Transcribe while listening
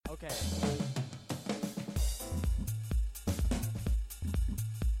Okay.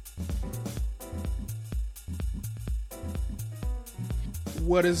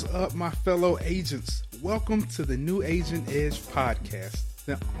 What is up, my fellow agents? Welcome to the New Agent Edge podcast,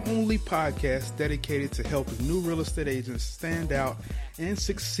 the only podcast dedicated to helping new real estate agents stand out and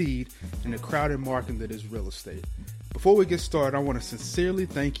succeed in the crowded market that is real estate. Before we get started, I want to sincerely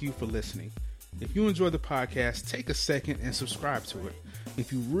thank you for listening. If you enjoy the podcast, take a second and subscribe to it.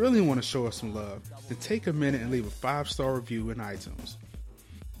 If you really want to show us some love, then take a minute and leave a 5-star review in iTunes.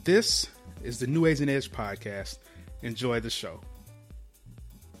 This is the New Agent Edge podcast. Enjoy the show.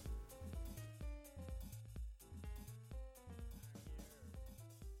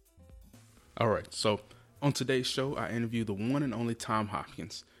 All right, so on today's show, I interview the one and only Tom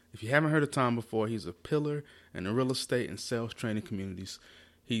Hopkins. If you haven't heard of Tom before, he's a pillar in the real estate and sales training communities.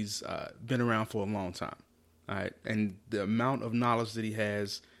 He's been around for a long time, all right? And the amount of knowledge that he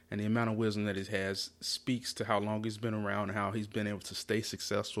has and the amount of wisdom that he has speaks to how long he's been around and how he's been able to stay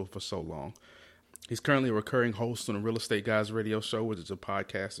successful for so long. He's currently a recurring host on the Real Estate Guys radio show, which is a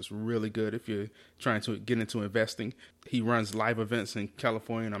podcast that's really good if you're trying to get into investing. He runs live events in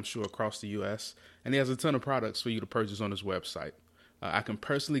California and I'm sure across the U.S., and he has a ton of products for you to purchase on his website. I can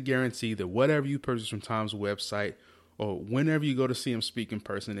personally guarantee that whatever you purchase from Tom's website or whenever you go to see him speak in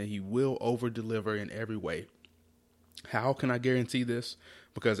person, that he will over-deliver in every way. How can I guarantee this?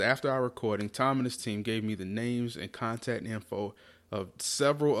 Because after our recording, Tom and his team gave me the names and contact info of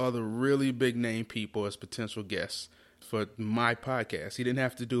several other really big name people as potential guests for my podcast. He didn't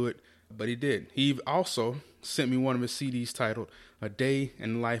have to do it, but he did. He also sent me one of his CDs titled A Day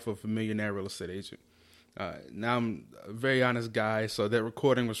in the Life of a Millionaire Real Estate Agent. Now, I'm a very honest guy, so that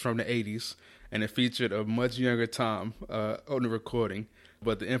recording was from the 80s, and it featured a much younger Tom on the recording,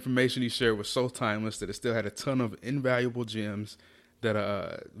 but the information he shared was so timeless that it still had a ton of invaluable gems that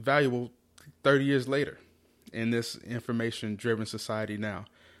are valuable 30 years later in this information-driven society now.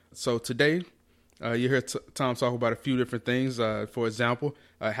 So today, you hear Tom talk about a few different things. For example,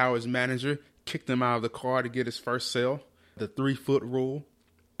 how his manager kicked him out of the car to get his first sale, the 3-foot rule.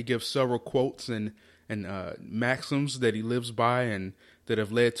 He gives several quotes and maxims that he lives by and that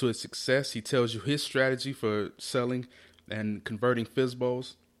have led to his success. He tells you his strategy for selling and converting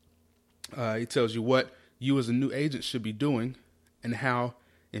FSBOs. He tells you what you as a new agent should be doing and how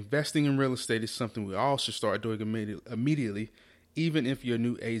investing in real estate is something we all should start doing immediately, even if you're a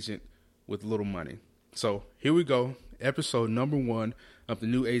new agent with little money. So here we go, episode number 1 of the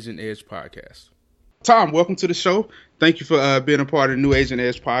New Agent Edge podcast. Tom, welcome to the show. Thank you for being a part of the New Agent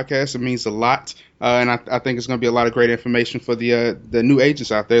Edge podcast. It means a lot, and I think it's going to be a lot of great information for the new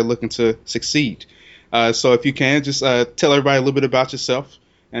agents out there looking to succeed. So if you can, just tell everybody a little bit about yourself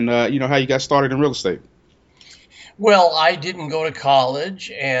and how you got started in real estate. Well, I didn't go to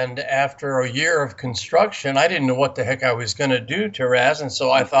college, and after a year of construction, I didn't know what the heck I was going to do, terrass, and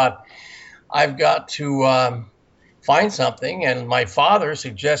so I thought, I've got to find something, and my father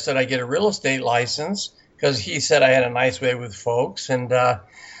suggested I get a real estate license because he said I had a nice way with folks, and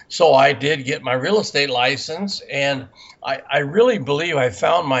so I did get my real estate license, and I really believe I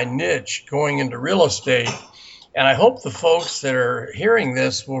found my niche going into real estate, and I hope the folks that are hearing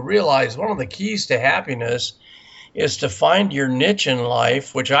this will realize one of the keys to happiness is to find your niche in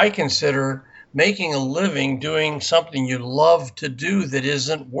life, which I consider making a living doing something you love to do that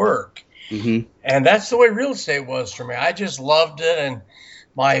isn't work. Mm-hmm. And that's the way real estate was for me. I just loved it. And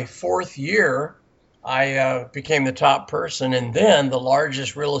my 4th year, I became the top person and then the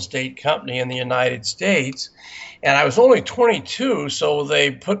largest real estate company in the United States. And I was only 22, so they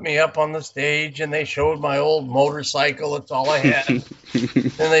put me up on the stage and they showed my old motorcycle. That's all I had.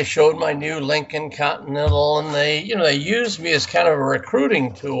 Then they showed my new Lincoln Continental, and they used me as kind of a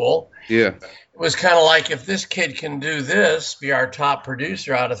recruiting tool. Yeah. It was kind of like, if this kid can do this, be our top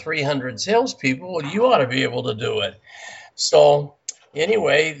producer out of 300 salespeople, well, you ought to be able to do it. So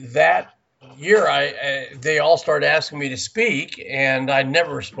anyway, that year, they all started asking me to speak, and I'd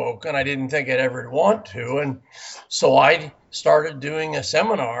never spoken. I didn't think I'd ever want to, and so I started doing a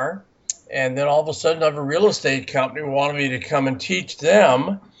seminar, and then all of a sudden, a real estate company wanted me to come and teach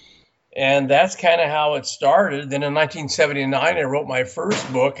them, and that's kind of how it started. Then in 1979, I wrote my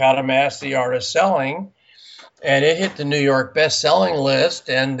first book, How to Master the Art of Selling, and it hit the New York best-selling list,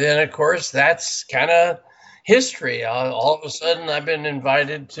 and then, of course, that's kind of history. All of a sudden, I've been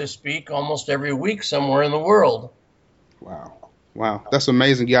invited to speak almost every week somewhere in the world. Wow. That's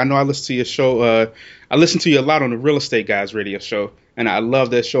amazing. Yeah, I know I listen to your show. I listen to you a lot on the Real Estate Guys radio show, and I love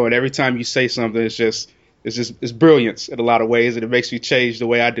that show. And every time you say something, it's brilliance in a lot of ways, and it makes me change the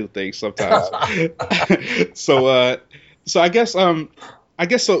way I do things sometimes. So I guess I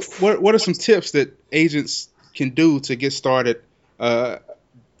guess so. What are some tips that agents can do to get started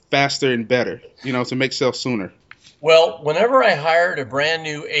faster and better? To make sales sooner. Well, whenever I hired a brand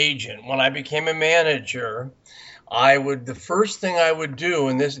new agent, when I became a manager, the first thing I would do,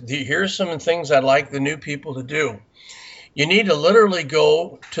 and here's some things I'd like the new people to do. You need to literally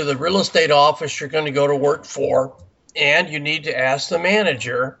go to the real estate office you're going to go to work for, and you need to ask the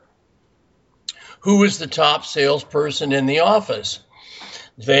manager who is the top salesperson in the office.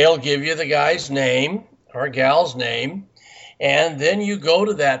 They'll give you the guy's name or gal's name, and then you go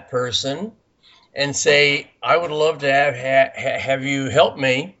to that person and say, I would love to have you help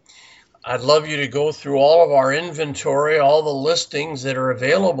me. I'd love you to go through all of our inventory, all the listings that are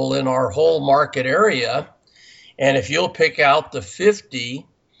available in our whole market area. And if you'll pick out the 50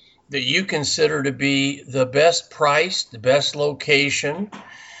 that you consider to be the best price, the best location.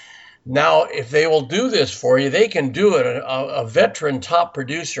 Now, if they will do this for you, they can do it. A veteran top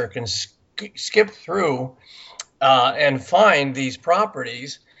producer can skip through and find these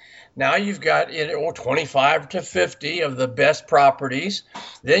properties. Now you've got 25 to 50 of the best properties.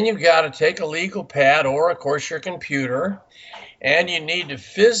 Then you've got to take a legal pad or, of course, your computer, and you need to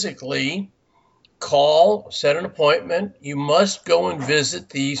physically call, set an appointment. You must go and visit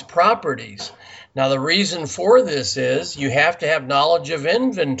these properties. Now, the reason for this is you have to have knowledge of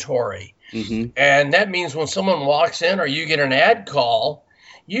inventory. Mm-hmm. And that means when someone walks in or you get an ad call,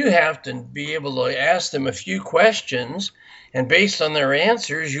 you have to be able to ask them a few questions. And based on their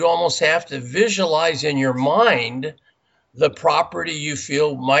answers, you almost have to visualize in your mind the property you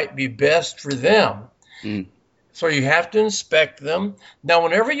feel might be best for them. Mm. So you have to inspect them. Now,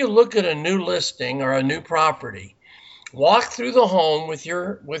 whenever you look at a new listing or a new property, walk through the home with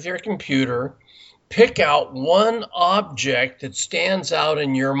your computer, pick out one object that stands out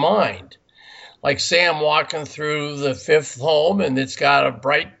in your mind. Like say I'm walking through the fifth home and it's got a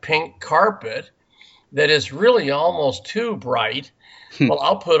bright pink carpet that is really almost too bright. Well,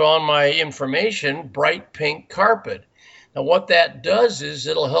 I'll put on my information, bright pink carpet. Now, what that does is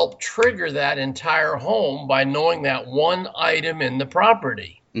it'll help trigger that entire home by knowing that one item in the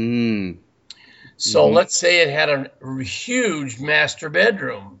property. Mm. So let's say it had a huge master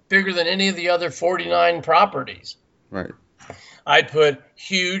bedroom, bigger than any of the other 49 properties. Right. I'd put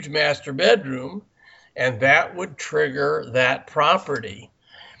huge master bedroom, and that would trigger that property.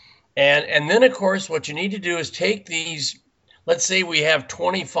 And then, of course, what you need to do is take these, let's say we have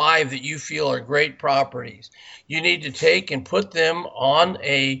 25 that you feel are great properties. You need to take and put them on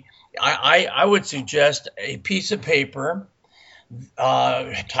I would suggest a piece of paper,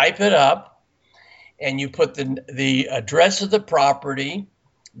 type it up, and you put the address of the property,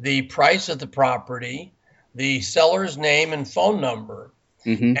 the price of the property, the seller's name and phone number.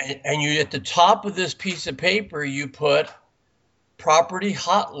 Mm-hmm. And you, at the top of this piece of paper, you put property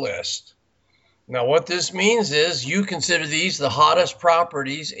hot list. Now, what this means is you consider these the hottest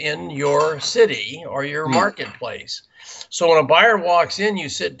properties in your city or your marketplace. So when a buyer walks in, you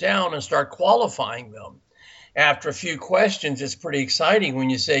sit down and start qualifying them. After a few questions, it's pretty exciting when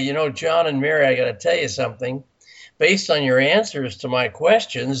you say, John and Mary, I got to tell you something. Based on your answers to my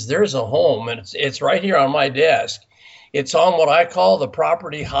questions, there's a home, and it's right here on my desk. It's on what I call the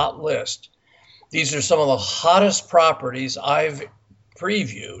property hot list. These are some of the hottest properties I've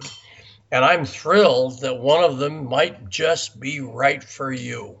previewed, and I'm thrilled that one of them might just be right for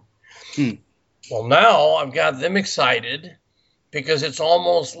you. Well, now I've got them excited because it's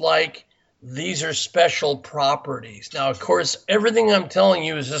almost like these are special properties. Now, of course, everything I'm telling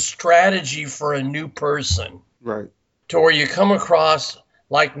you is a strategy for a new person. Right. To where you come across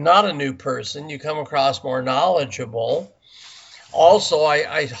like not a new person, you come across more knowledgeable. Also,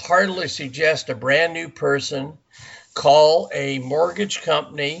 I heartily suggest a brand new person call a mortgage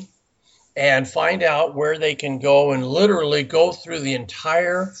company and find out where they can go and literally go through the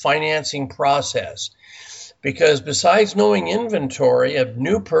entire financing process. Because besides knowing inventory, a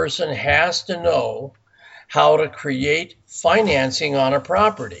new person has to know how to create financing on a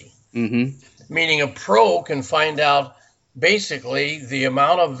property. Mm-hmm. Meaning a pro can find out basically the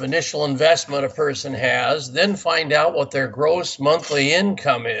amount of initial investment a person has, then find out what their gross monthly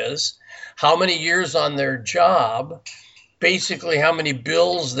income is, how many years on their job, basically how many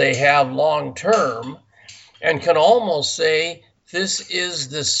bills they have long term, and can almost say, this is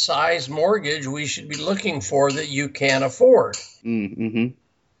the size mortgage we should be looking for that you can afford. Mm-hmm.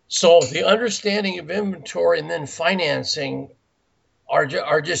 So the understanding of inventory and then financing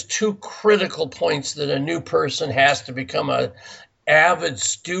are just two critical points that a new person has to become an avid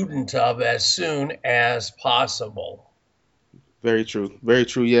student of as soon as possible. Very true. Very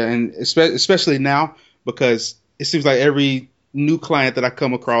true. Yeah. And especially now, because it seems like every new client that I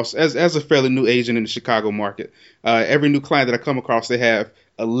come across as a fairly new agent in the Chicago market, every new client that I come across, they have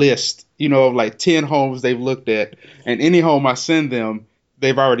a list, of like 10 homes they've looked at, and any home I send them,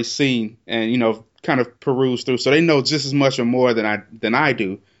 they've already seen and, kind of perused through. So they know just as much or more than I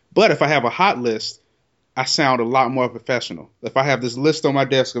do. But if I have a hot list, I sound a lot more professional. If I have this list on my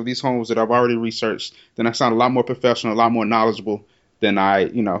desk of these homes that I've already researched, then I sound a lot more professional, a lot more knowledgeable than I,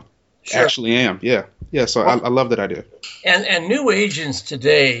 Sure. actually am. Yeah. Yeah. So I love that idea. And new agents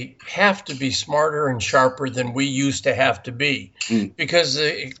today have to be smarter and sharper than we used to have to be, because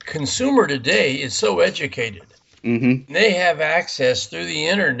the consumer today is so educated. Mm-hmm. They have access through the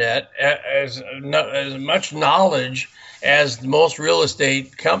internet as much knowledge as most real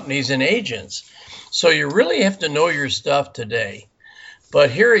estate companies and agents. So you really have to know your stuff today.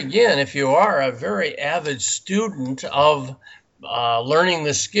 But here again, if you are a very avid student of learning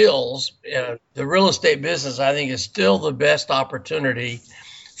the skills, the real estate business, I think, is still the best opportunity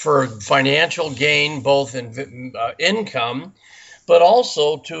for financial gain, both in income, but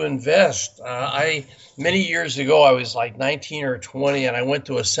also to invest. Many years ago, I was like 19 or 20, and I went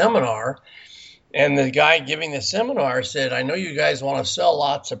to a seminar, and the guy giving the seminar said, I know you guys want to sell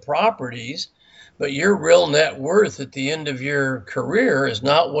lots of properties, but your real net worth at the end of your career is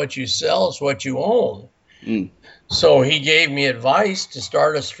not what you sell, it's what you own. So he gave me advice to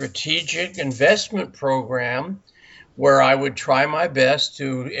start a strategic investment program where I would try my best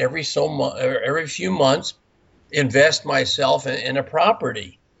to every few months invest myself in a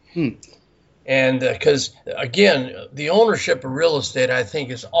property. And because, again, the ownership of real estate, I think,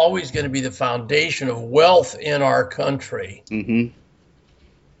 is always going to be the foundation of wealth in our country. Mm-hmm.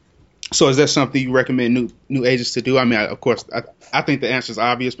 So is that something you recommend new agents to do? I mean, of course, I think the answer is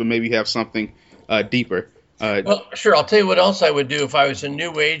obvious, but maybe you have something deeper. Well, sure. I'll tell you what else I would do if I was a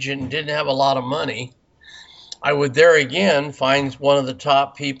new agent and didn't have a lot of money. I would there again find one of the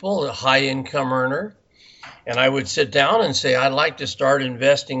top people, a high income earner, and I would sit down and say, I'd like to start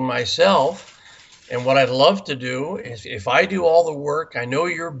investing myself. And what I'd love to do is, if I do all the work, I know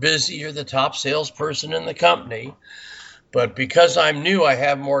you're busy, you're the top salesperson in the company, but because I'm new, I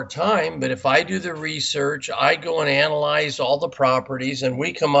have more time. But if I do the research, I go and analyze all the properties, and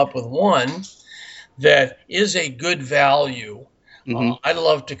we come up with one that is a good value. I'd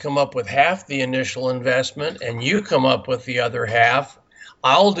love to come up with half the initial investment, and you come up with the other half.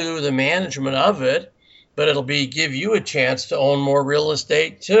 I'll do the management of it, but it'll give you a chance to own more real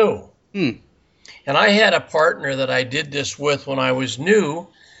estate too. And I had a partner that I did this with when I was new,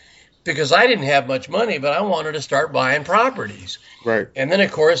 because I didn't have much money, but I wanted to start buying properties. Right. And then,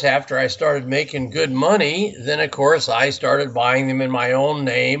 of course, after I started making good money, then, of course, I started buying them in my own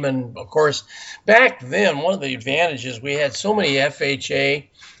name. And, of course, back then, one of the advantages, we had so many FHA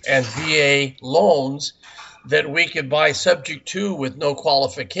and VA loans that we could buy subject to with no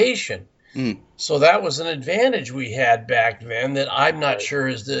qualification. So that was an advantage we had back then that I'm not sure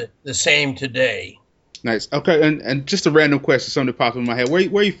is the same today. Nice. Okay, and just a random question, something that popped in my head. Where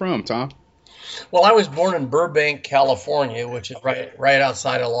are you from, Tom? Well, I was born in Burbank, California, which is right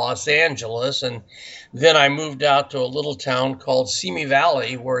outside of Los Angeles, and then I moved out to a little town called Simi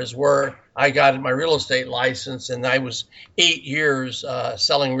Valley, where I got my real estate license, and I was 8 years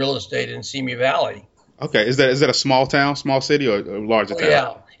selling real estate in Simi Valley. Okay, is that a small town, small city, or a larger town?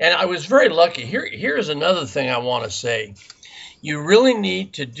 Yeah, and I was very lucky. Here's another thing I want to say. You really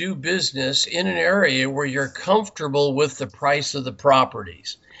need to do business in an area where you're comfortable with the price of the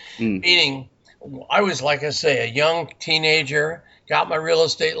properties. Meaning, I was, like I say, a young teenager, got my real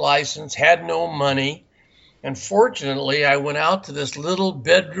estate license, had no money, and fortunately, I went out to this little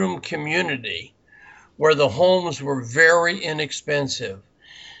bedroom community where the homes were very inexpensive.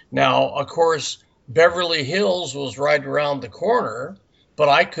 Now, of course, Beverly Hills was right around the corner, but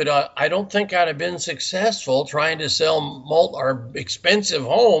I don't think I'd have been successful trying to sell expensive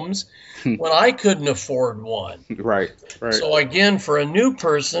homes when I couldn't afford one. Right. So again, for a new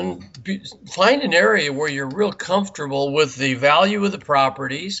person, find an area where you're real comfortable with the value of the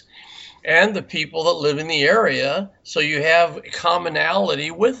properties and the people that live in the area, so you have commonality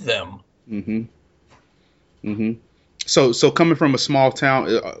with them. So coming from a small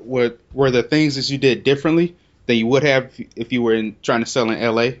town, were there things that you did differently than you would have if you were trying to sell in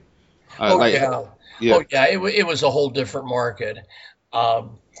LA? It was a whole different market. And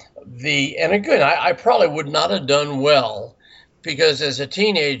again, I probably would not have done well, because as a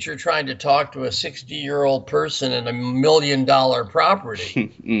teenager trying to talk to a 60-year-old person in $1 million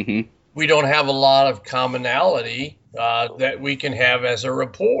property, we don't have a lot of commonality that we can have as a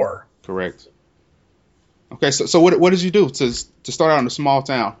rapport. Correct. Okay, so what did you do to start out in a small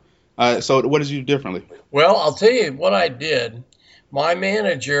town? So what did you do differently? Well, I'll tell you what I did. My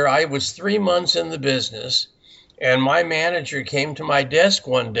manager, I was 3 months in the business, and my manager came to my desk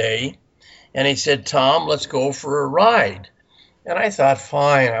one day and he said, Tom, let's go for a ride. And I thought,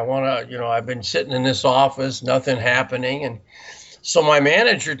 fine, I want to, I've been sitting in this office, nothing happening. And so my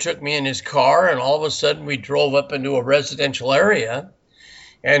manager took me in his car, and all of a sudden we drove up into a residential area,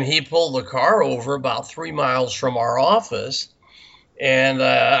 and he pulled the car over about 3 miles from our office. And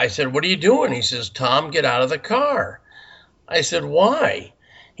I said, what are you doing? He says, Tom, get out of the car. I said, why?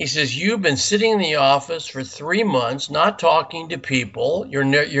 He says, you've been sitting in the office for 3 months, not talking to people. You're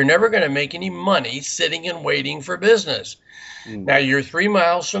never going to make any money sitting and waiting for business. Now, you're 3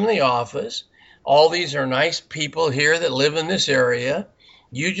 miles from the office. All these are nice people here that live in this area.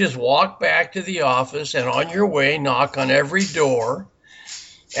 You just walk back to the office and on your way, knock on every door.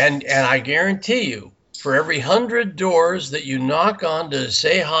 And I guarantee you, for every 100 doors that you knock on to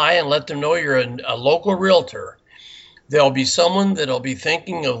say hi and let them know you're a local realtor, there'll be someone that'll be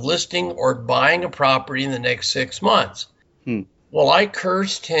thinking of listing or buying a property in the next 6 months. Well, I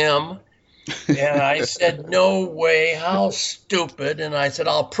cursed him and I said, no way, how stupid. And I said,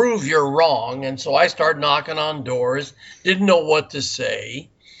 I'll prove you're wrong. And so I started knocking on doors, didn't know what to say.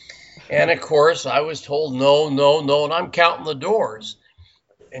 And of course, I was told no, no, no, and I'm counting the doors.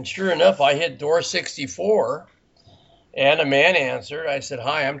 And sure enough, I hit door 64, and a man answered. I said,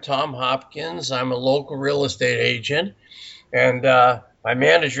 hi, I'm Tom Hopkins. I'm a local real estate agent. And my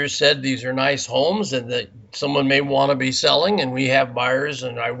manager said these are nice homes and that someone may want to be selling, and we have buyers,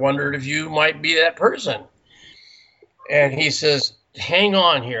 and I wondered if you might be that person. And he says, hang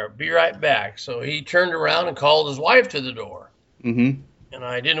on here. Be right back. So he turned around and called his wife to the door. And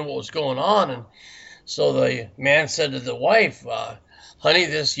I didn't know what was going on. And so the man said to the wife, honey,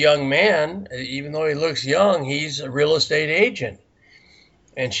 this young man, even though he looks young, he's a real estate agent.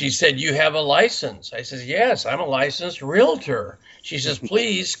 And she said, you have a license? I said, yes, I'm a licensed realtor. She says,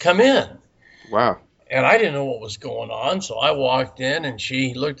 please come in. Wow. And I didn't know what was going on. So I walked in and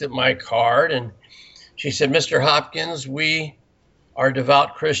she looked at my card and she said, Mr. Hopkins, we are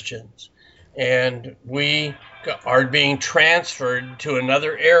devout Christians and we are being transferred to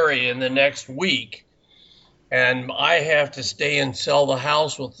another area in the next week. And I have to stay and sell the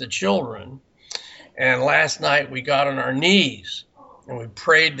house with the children. And last night we got on our knees and we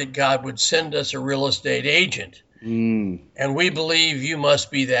prayed that God would send us a real estate agent. And we believe you must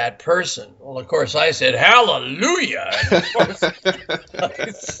be that person. Well, of course, I said, hallelujah. And of course,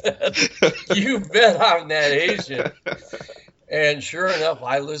 I said, you bet I'm that agent. And sure enough,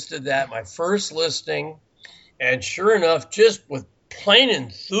 I listed that, my first listing. And sure enough, just with plain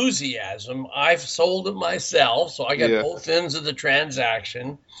enthusiasm, I've sold it myself. So I got both ends of the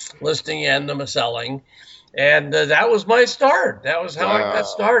transaction, listing and the selling. And that was my start. That was how I got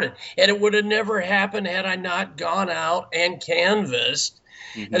started. And it would have never happened had I not gone out and canvassed.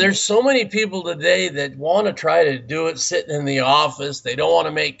 And there's so many people today that want to try to do it sitting in the office. They don't want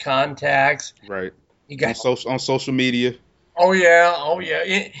to make contacts. Right. You got on social media. Oh, yeah. Oh,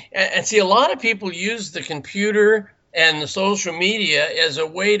 yeah. And see, a lot of people use the computer and the social media as a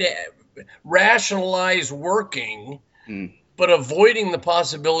way to rationalize working, but avoiding the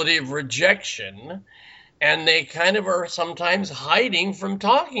possibility of rejection. And they kind of are sometimes hiding from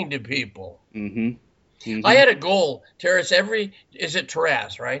talking to people. I had a goal, Terrace, is it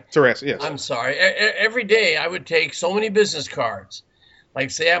Terrace, right? Terrace, yes. I'm sorry. Every day I would take so many business cards.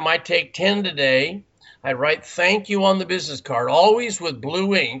 Like say I might take 10 today. I'd write thank you on the business card, always with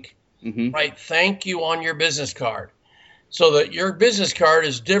blue ink. Write thank you on your business card so that your business card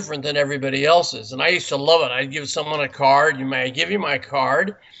is different than everybody else's. And I used to love it. I'd give someone a card. I give you my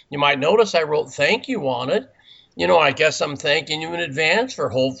card. You might notice I wrote thank you on it. I guess I'm thanking you in advance for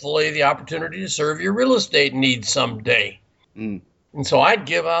hopefully the opportunity to serve your real estate needs someday. And so I'd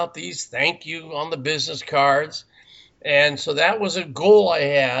give out these thank you on the business cards. And so that was a goal I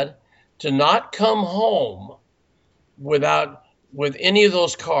had, to not come home with any of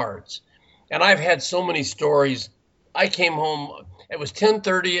those cards. And I've had so many stories. I came home, it was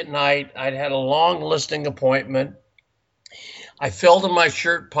 10:30 at night. I'd had a long listing appointment. I felt in my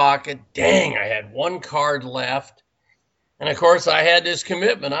shirt pocket. Dang, I had one card left. And of course, I had this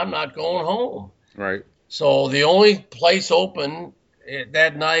commitment. I'm not going home. Right. So the only place open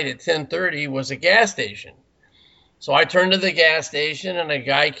that night at 10:30 was a gas station. So I turned to the gas station and a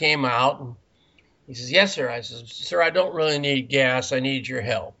guy came out and he says, yes, sir. I said, sir, I don't really need gas. I need your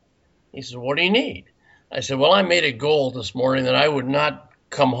help. He said, what do you need? I said, well, I made a goal this morning that I would not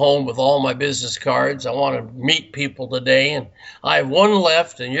come home with all my business cards. I want to meet people today, and I have one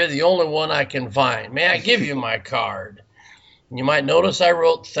left, and you're the only one I can find. May I give you my card? You might notice I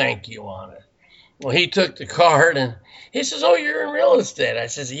wrote thank you on it. Well, he took the card and he says, "Oh, you're in real estate." I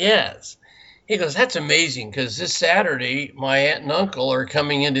says, "Yes." He goes, "That's amazing because this Saturday my aunt and uncle are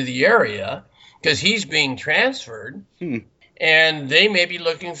coming into the area because he's being transferred and they may be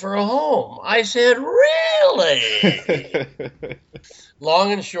looking for a home." I said, "Really?"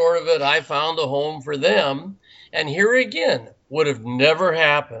 Long and short of it, I found a home for them. And here again, would have never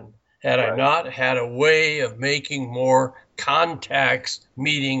happened had I not had a way of making more contacts,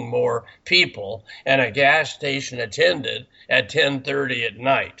 meeting more people, and a gas station attendant at 10:30 at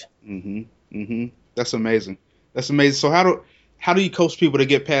night. That's amazing. That's amazing. So how do you coach people to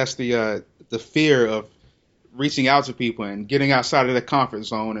get past the fear of reaching out to people and getting outside of their comfort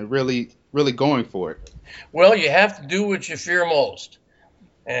zone and really going for it? Well, you have to do what you fear most.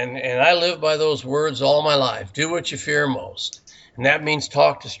 And I live by those words all my life. Do what you fear most. And that means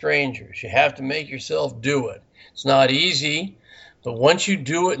talk to strangers. You have to make yourself do it. It's not easy, but once you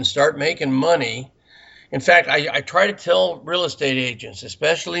do it and start making money, in fact, I try to tell real estate agents,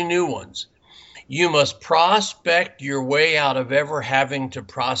 especially new ones, you must prospect your way out of ever having to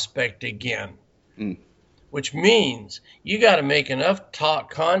prospect again. Which means you got to make enough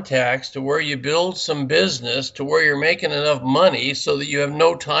contacts to where you build some business to where you're making enough money so that you have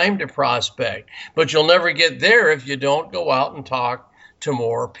no time to prospect. But you'll never get there if you don't go out and talk to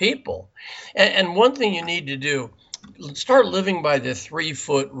more people. And one thing you need to do, start living by the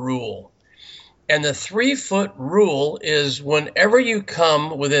 3-foot rule. And the 3-foot rule is whenever you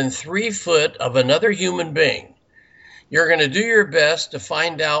come within 3 foot of another human being, you're going to do your best to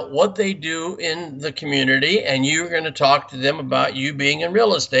find out what they do in the community, and you're going to talk to them about you being in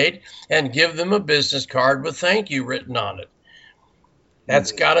real estate and give them a business card with thank you written on it.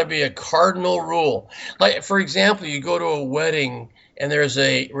 That's got to be a cardinal rule. Like, for example, you go to a wedding and there's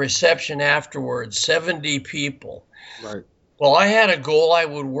a reception afterwards, 70 people. Right. Well, I had a goal I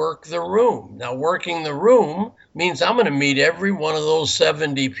would work the room. Now, working the room means I'm going to meet every one of those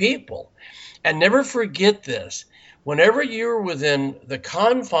 70 people. And never forget this. Whenever you're within the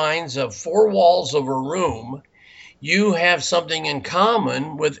confines of 4 walls of a room, you have something in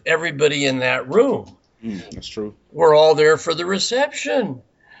common with everybody in that room. That's true. We're all there for the reception.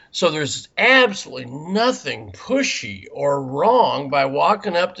 So there's absolutely nothing pushy or wrong by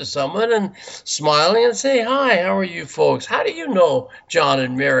walking up to someone and smiling and say, "Hi, how are you folks? How do you know John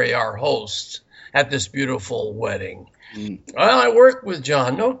and Mary, our hosts at this beautiful wedding?" "Well, I work with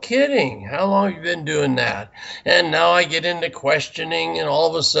John." "No kidding. How long have you been doing that?" And now I get into questioning, and all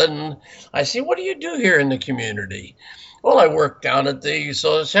of a sudden I say, "What do you do here in the community?" "Well, I work down at the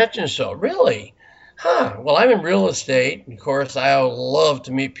such and so." "Really? Huh. Well, I'm in real estate. Of course, I love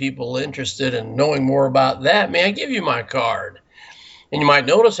to meet people interested in knowing more about that. May I give you my card?" And you might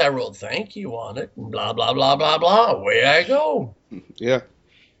notice I wrote thank you on it, and blah, blah, blah, blah, blah. Away I go. Yeah.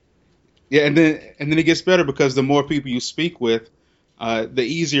 Yeah, and then it gets better because the more people you speak with, the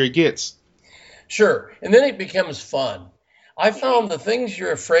easier it gets. Sure. And then it becomes fun. I found the things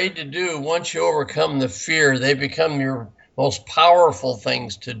you're afraid to do, once you overcome the fear, they become your most powerful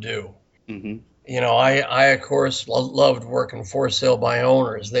things to do. You know, I of course, loved working for sale by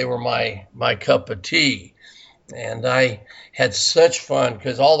owners. They were my cup of tea. And I had such fun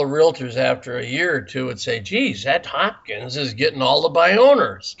because all the realtors after a year or two would say, "Geez, that Hopkins is getting all the buy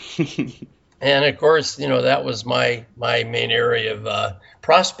owners." And of course, you know, that was my main area of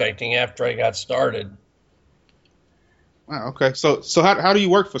prospecting after I got started. Wow. Okay. So how do you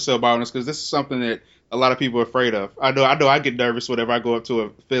work for sale by owners? Because this is something that a lot of people are afraid of. I know I get nervous whenever I go up to a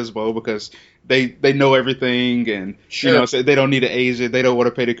FISBO because they know everything and Sure. you know, so they don't need an agent, they don't want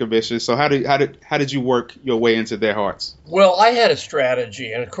to pay the commission. So how did you work your way into their hearts? Well, I had a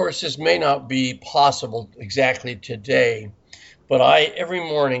strategy, and of course, this may not be possible exactly today, but every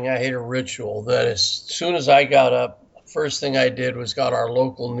morning I had a ritual that as soon as I got up, first thing I did was got our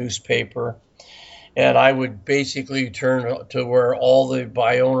local newspaper, and I would basically turn to where all the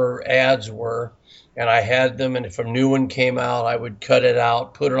buy owner ads were, and I had them, and if a new one came out, I would cut it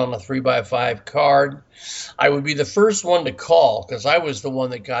out, put it on a 3x5 card. I would be the first one to call because I was the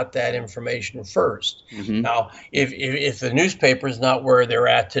one that got that information first. Now, if the newspaper is not where they're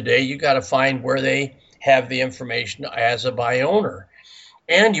at today, you got to find where they have the information as a buy owner.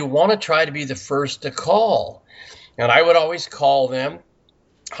 And you want to try to be the first to call. And I would always call them.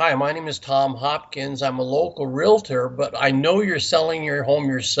 Hi, my name is Tom Hopkins. I'm a local realtor, but I know you're selling your home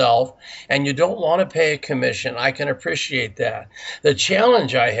yourself and you don't want to pay a commission. I can appreciate that. The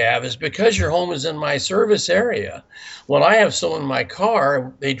challenge I have is because your home is in my service area. When I have someone in my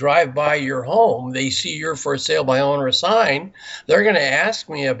car, they drive by your home, they see your for sale by owner sign, they're going to ask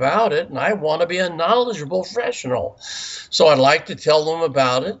me about it, and I want to be a knowledgeable professional. So I'd like to tell them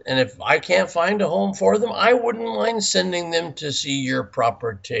about it. And if I can't find a home for them, I wouldn't mind sending them to see your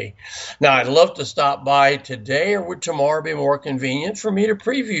property. Now, I'd love to stop by today, or would tomorrow be more convenient for me to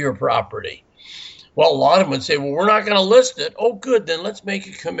preview your property? Well, a lot of them would say, well, we're not going to list it. Oh, good. Then let's make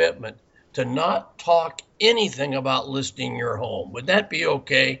a commitment to not talk anything about listing your home. Would that be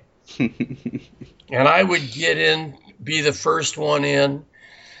okay? And I would get in, be the first one in.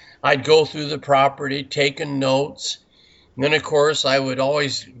 I'd go through the property, taking notes. And then, of course, I would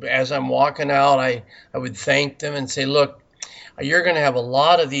always, as I'm walking out, I would thank them and say, look, you're going to have a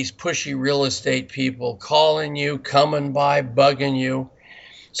lot of these pushy real estate people calling you, coming by, bugging you.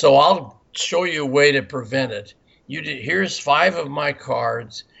 So I'll show you a way to prevent it. Here's 5 of my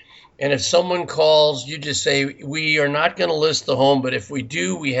cards. And if someone calls, you just say, we are not going to list the home, but if we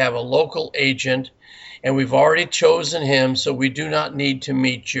do, we have a local agent and we've already chosen him, so we do not need to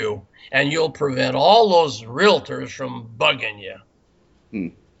meet you. And you'll prevent all those realtors from bugging you.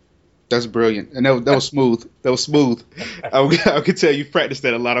 That's brilliant. And that was smooth. That was smooth. I could tell you practiced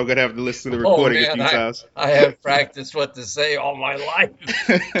that a lot. I'm going to have to listen to the recording a few times. I have practiced what to say all my life.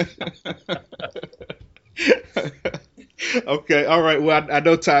 Okay. All right. Well, I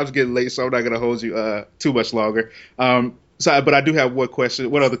know time's getting late, so I'm not going to hold you too much longer. But I do have one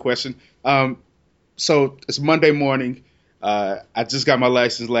question. One other question. So it's Monday morning. I just got my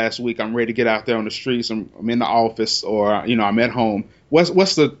license last week. I'm ready to get out there on the streets. I'm in the office, or I'm at home.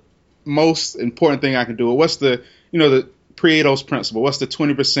 What's the most important thing I can do? Or what's the Pareto's principle? What's the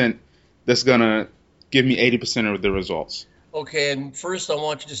 20% that's gonna give me 80% of the results? Okay, and first I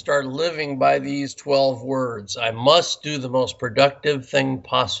want you to start living by these 12 words. I must do the most productive thing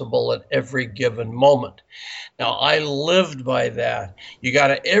possible at every given moment. Now, I lived by that. You got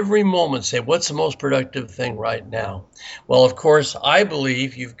to every moment say, what's the most productive thing right now? Well, of course, I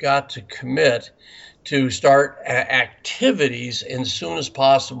believe you've got to commit to start activities as soon as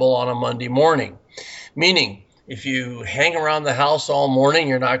possible on a Monday morning. Meaning, if you hang around the house all morning,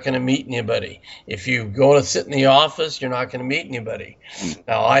 you're not going to meet anybody. If you go to sit in the office, you're not going to meet anybody.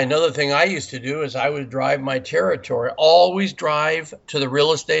 Now, another thing I used to do is I would drive my territory, always drive to the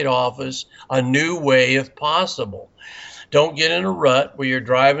real estate office a new way if possible. Don't get in a rut where you're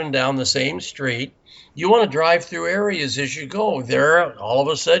driving down the same street. You want to drive through areas as you go. There, all of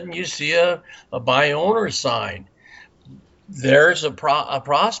a sudden, you see a buy owner sign. There's a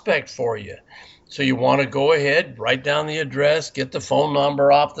prospect for you. So you want to go ahead, write down the address, get the phone number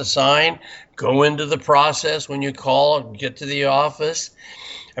off the sign, go into the process when you call and get to the office.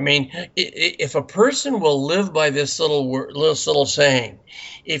 I mean, if a person will live by this little saying,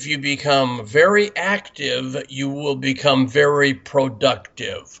 if you become very active, you will become very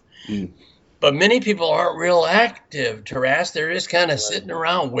productive. But many people aren't real active, Terrass. They're just kind of sitting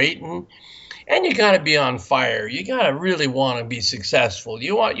around waiting. And you got to be on fire. You got to really want to be successful.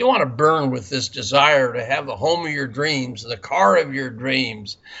 You want to burn with this desire to have the home of your dreams, the car of your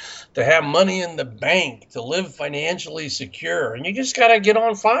dreams, to have money in the bank, to live financially secure. And you just got to get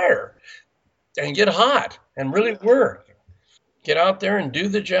on fire and get hot and really work. Get out there and do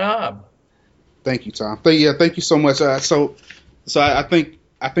the job. Thank you, Tom. Thank you so much. So I think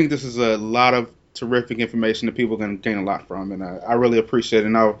this is a lot of terrific information that people can gain a lot from, and I really appreciate it.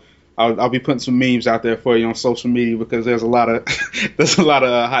 And I'll be putting some memes out there for you on social media because there's a lot of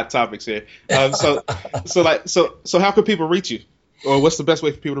hot topics here. So how can people reach you, or what's the best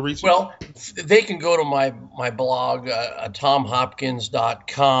way for people to reach you? Well, they can go to my blog,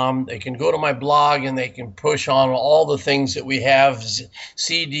 tomhopkins.com. They can go to my blog and they can push on all the things that we have,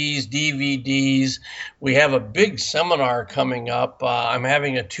 CDs, DVDs. We have a big seminar coming up. I'm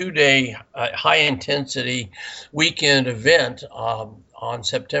having a 2-day high-intensity weekend event on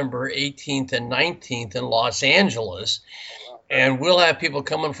September 18th and 19th in Los Angeles. And we'll have people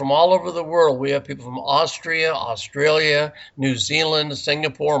coming from all over the world. We have people from Austria, Australia, New Zealand,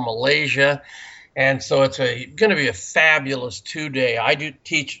 Singapore, Malaysia. And so it's going to be a fabulous 2-day. I do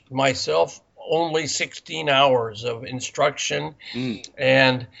teach myself only 16 hours of instruction.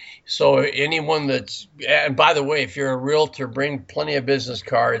 And so anyone and by the way, if you're a realtor, bring plenty of business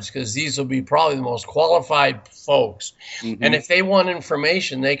cards because these will be probably the most qualified folks. And if they want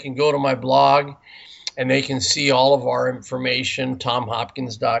information, they can go to my blog and they can see all of our information,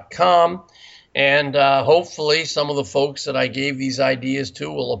 tomhopkins.com. And hopefully, some of the folks that I gave these ideas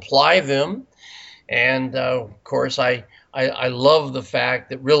to will apply them. And of course, I love the fact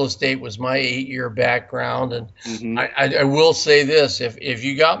that real estate was my 8-year background. And Hmm. I will say this, if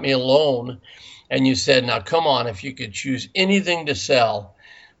you got me a loan and you said, now come on, if you could choose anything to sell,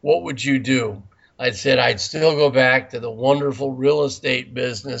 what would you do? I said I'd still go back to the wonderful real estate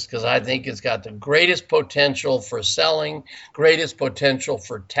business because I think it's got the greatest potential for selling, greatest potential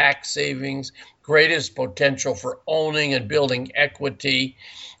for tax savings, greatest potential for owning and building equity,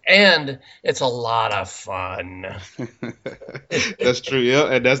 and it's a lot of fun. That's true.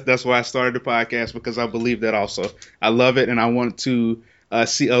 Yeah, and that's why I started the podcast, because I believe that also. I love it, and I want to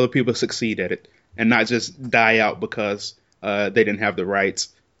see other people succeed at it and not just die out because they didn't have the right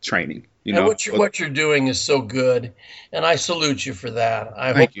training. You And know. what you're doing is so good, and I salute you for that. I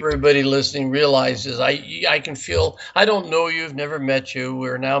hope Thank you. everybody listening realizes I can feel. I don't know you, I've never met you.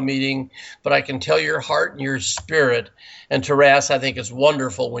 We're now meeting, but I can tell your heart and your spirit. And Taras, I think it's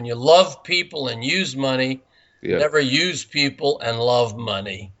wonderful when you love people and use money. Yeah. Never use people and love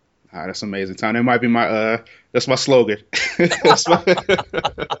money. That's amazing, Tom. That might be my that's my slogan. That's my...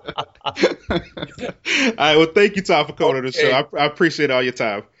 All right. Well, thank you, Tom, for coming on the show. Okay, I appreciate all your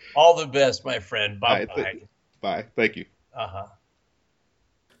time. all the best, my friend. All Bye right. bye. Bye. Thank you. Uh-huh.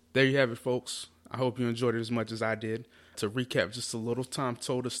 There you have it, folks. I hope you enjoyed it as much as I did. To recap just a little, Tom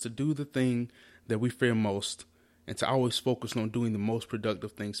told us to do the thing that we fear most and to always focus on doing the most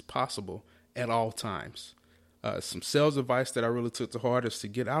productive things possible at all times. Some sales advice that I really took to heart is to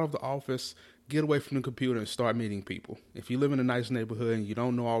get out of the office, get away from the computer, and start meeting people. If you live in a nice neighborhood and you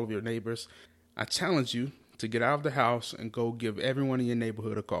don't know all of your neighbors, I challenge you to get out of the house and go give everyone in your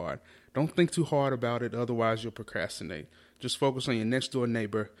neighborhood a card. Don't think too hard about it, otherwise you'll procrastinate. Just focus on your next door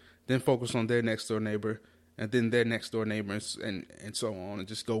neighbor, then focus on their next door neighbor, and then their next door neighbors, and so on, and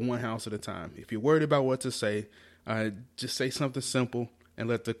just go one house at a time. If you're worried about what to say, just say something simple and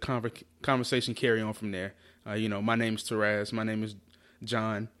let the conversation carry on from there. My name is Terrass. My name is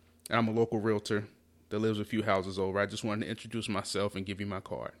John, and I'm a local realtor that lives a few houses over. I just wanted to introduce myself and give you my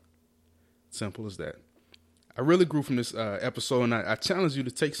card. Simple as that. I really grew from this episode, and I challenge you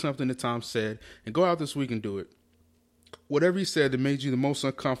to take something that Tom said and go out this week and do it. Whatever he said that made you the most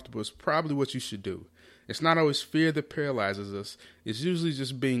uncomfortable is probably what you should do. It's not always fear that paralyzes us. It's usually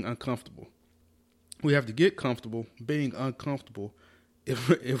just being uncomfortable. We have to get comfortable being uncomfortable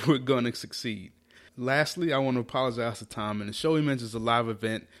if we're going to succeed. Lastly, I want to apologize to Tom. And the show he mentions a live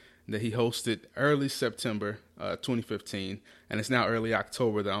event that he hosted early September 2015, and it's now early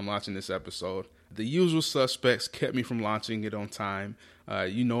October that I'm launching this episode. The usual suspects kept me from launching it on time.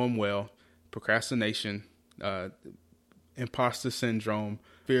 You know them well: procrastination, imposter syndrome,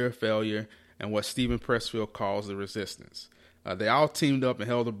 fear of failure, and what Stephen Pressfield calls the resistance. They all teamed up and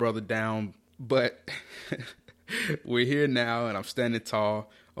held a brother down, but we're here now, and I'm standing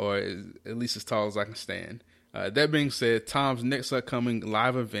tall, or at least as tall as I can stand. That being said, Tom's next upcoming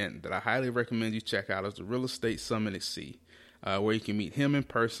live event that I highly recommend you check out is the Real Estate Summit at Sea, where you can meet him in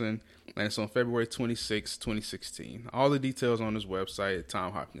person, and it's on February 26, 2016. All the details on his website at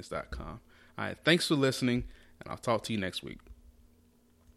tomhopkins.com. All right, thanks for listening, and I'll talk to you next week.